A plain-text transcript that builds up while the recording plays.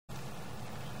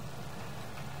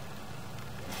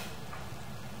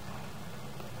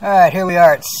Alright, here we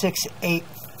are at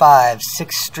 685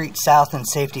 6th Street South in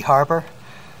Safety Harbor.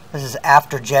 This is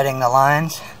after jetting the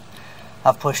lines.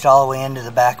 I've pushed all the way into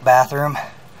the back bathroom.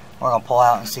 We're going to pull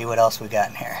out and see what else we got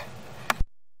in here.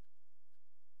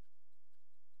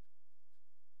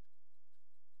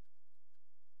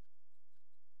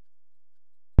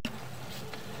 You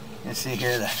can see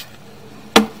here the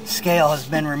scale has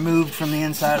been removed from the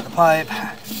inside of the pipe.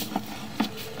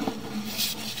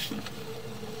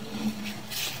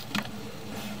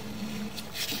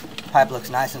 Pipe looks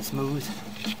nice and smooth.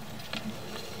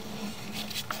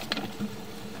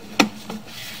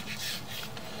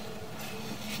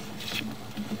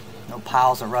 No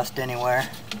piles of rust anywhere.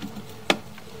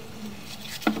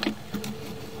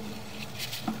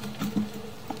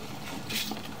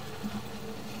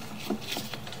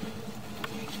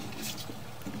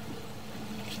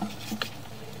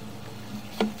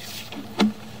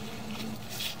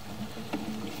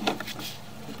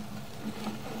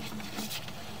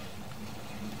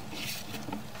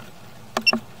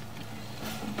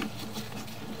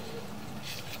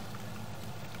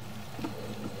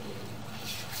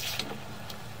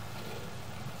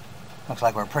 Looks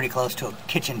like we're pretty close to a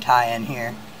kitchen tie-in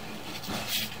here.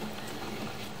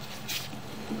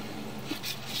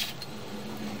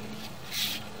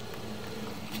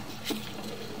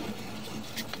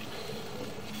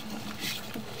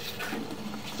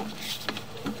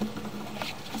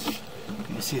 You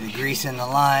can see the grease in the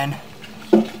line,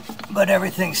 but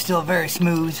everything's still very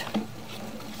smooth.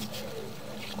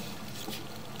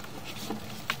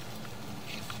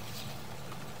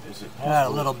 Got a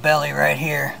little belly right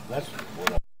here.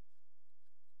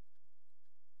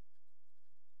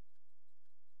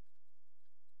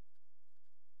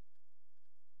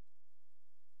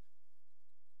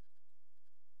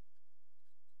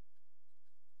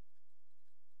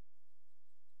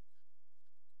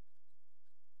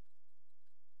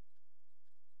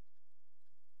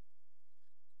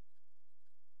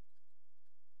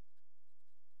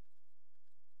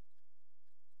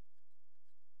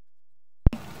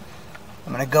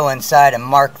 I'm going to go inside and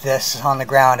mark this on the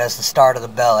ground as the start of the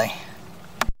belly.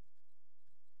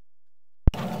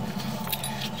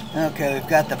 Okay, we've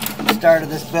got the start of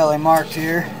this belly marked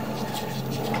here.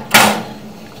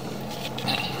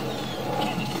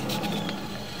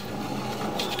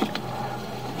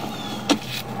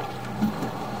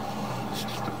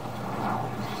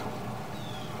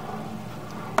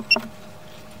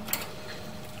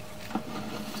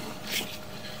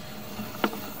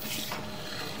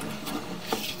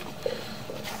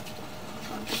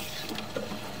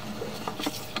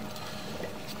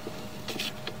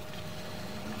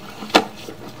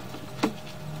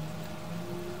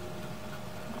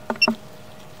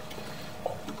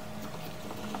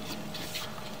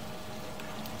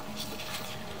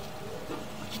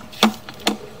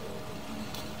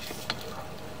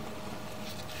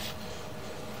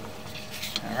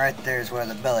 Right there is where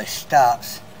the belly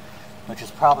stops, which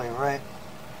is probably right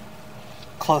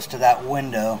close to that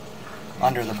window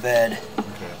under the bed.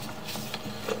 Okay.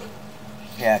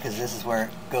 Yeah, because this is where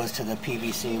it goes to the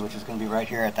PVC, which is going to be right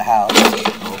here at the house.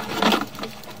 Okay.